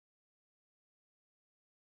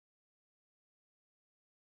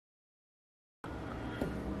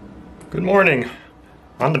Good morning.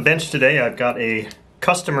 On the bench today I've got a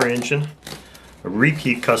customer engine, a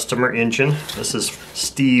repeat customer engine. This is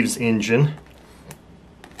Steve's engine.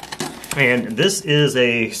 And this is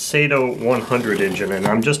a Saito 100 engine, and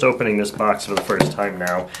I'm just opening this box for the first time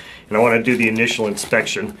now. And I want to do the initial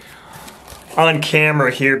inspection on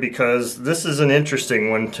camera here because this is an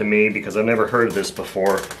interesting one to me because I've never heard of this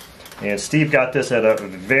before. And Steve got this at a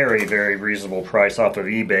very, very reasonable price off of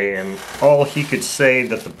eBay, and all he could say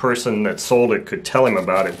that the person that sold it could tell him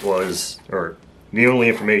about it was, or the only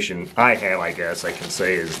information I have, I guess I can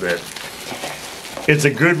say, is that it's a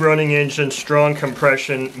good running engine, strong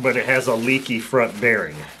compression, but it has a leaky front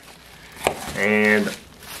bearing. And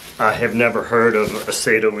I have never heard of a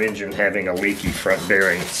Saito engine having a leaky front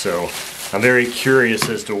bearing, so I'm very curious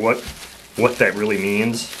as to what that really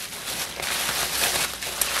means.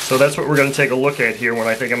 So that's what we're going to take a look at here. What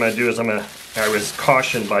I think I'm going to do is I was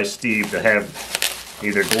cautioned by Steve to have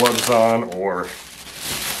either gloves on or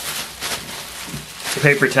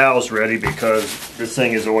paper towels ready because this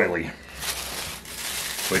thing is oily,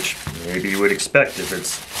 which maybe you would expect if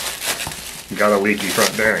it's got a leaky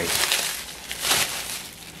front bearing.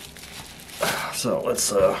 So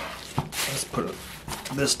let's put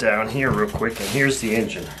this down here real quick, and here's the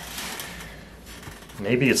engine.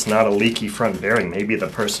 Maybe it's not a leaky front bearing. Maybe the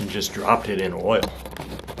person just dropped it in oil.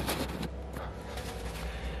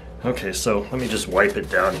 Okay, so let me just wipe it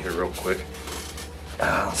down here real quick.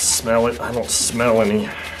 Smell it. I don't smell any.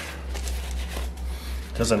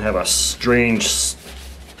 Doesn't have a strange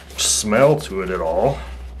smell to it at all.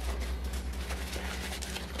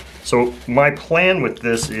 So my plan with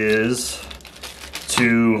this is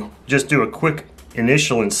to just do a quick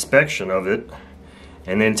initial inspection of it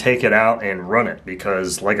and then take it out and run it,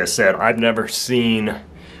 because like I said, I've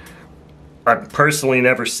personally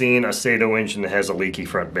never seen a Saito engine that has a leaky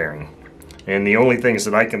front bearing. And the only things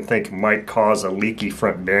that I can think might cause a leaky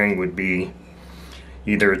front bearing would be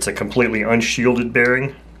either it's a completely unshielded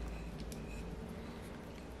bearing,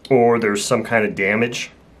 or there's some kind of damage,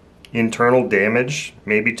 internal damage,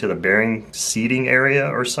 maybe to the bearing seating area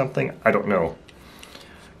or something. I don't know.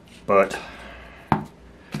 But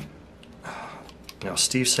now,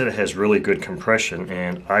 Steve said it has really good compression,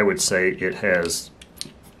 and I would say it has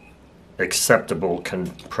acceptable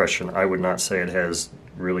compression. I would not say it has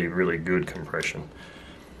really, really good compression.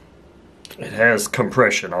 It has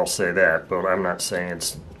compression, I'll say that, but I'm not saying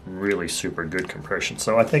it's really super good compression.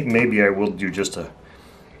 So I think maybe I will do just a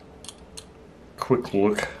quick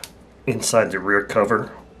look inside the rear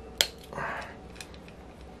cover.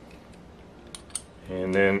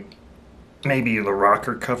 And then maybe the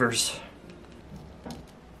rocker covers.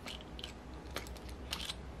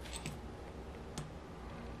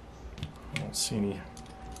 I don't see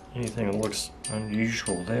anything that looks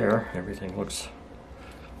unusual there. Everything looks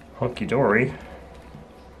hunky-dory.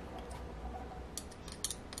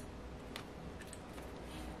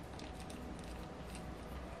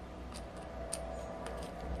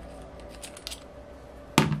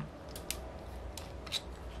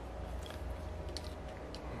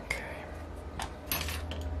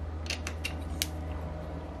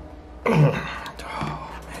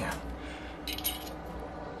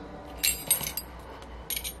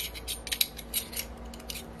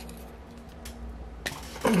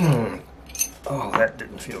 Oh, that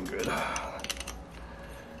didn't feel good.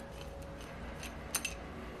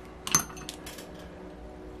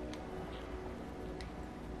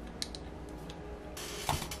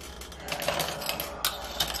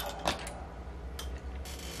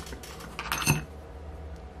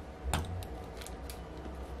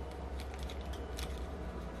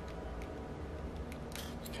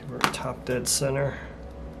 Okay, we're top dead center.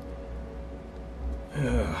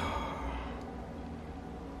 I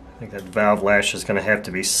think that valve lash is going to have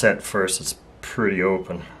to be set first. It's pretty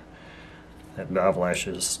open. That valve lash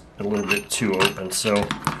is a little bit too open, so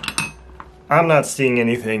I'm not seeing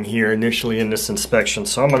anything here initially in this inspection,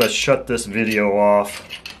 so I'm going to shut this video off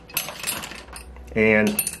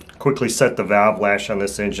and quickly set the valve lash on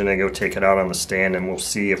this engine and go take it out on the stand, and we'll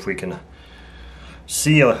see if we can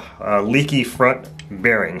see a leaky front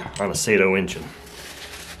bearing on a Saito engine.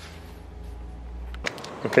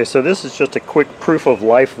 Okay, so this is just a quick proof of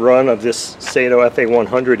life run of this Saito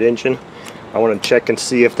FA-100 engine. I want to check and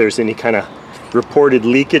see if there's any kind of reported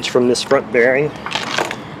leakage from this front bearing.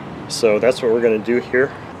 So that's what we're going to do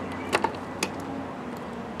here.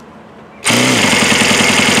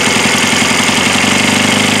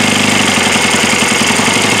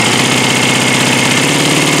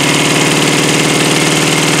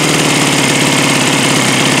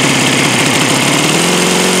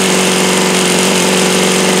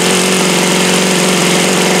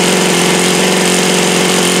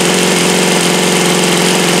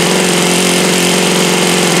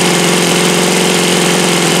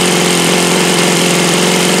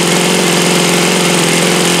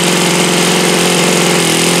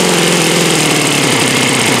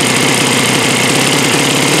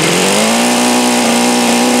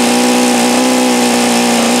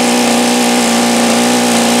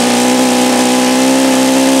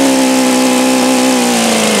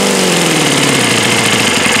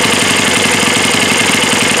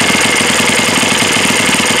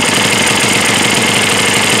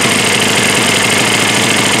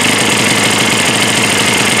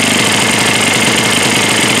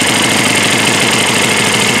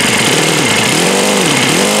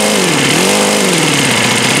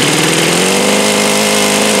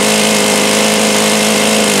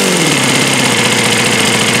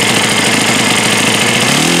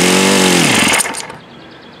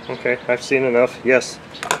 Okay, I've seen enough. Yes,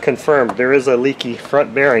 confirmed. There is a leaky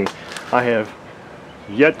front bearing. I have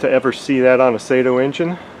yet to ever see that on a Saito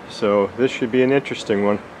engine, so this should be an interesting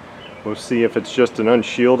one. We'll see if it's just an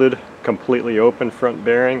unshielded, completely open front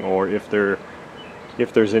bearing, or if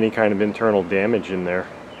there's any kind of internal damage in there.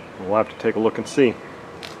 We'll have to take a look and see.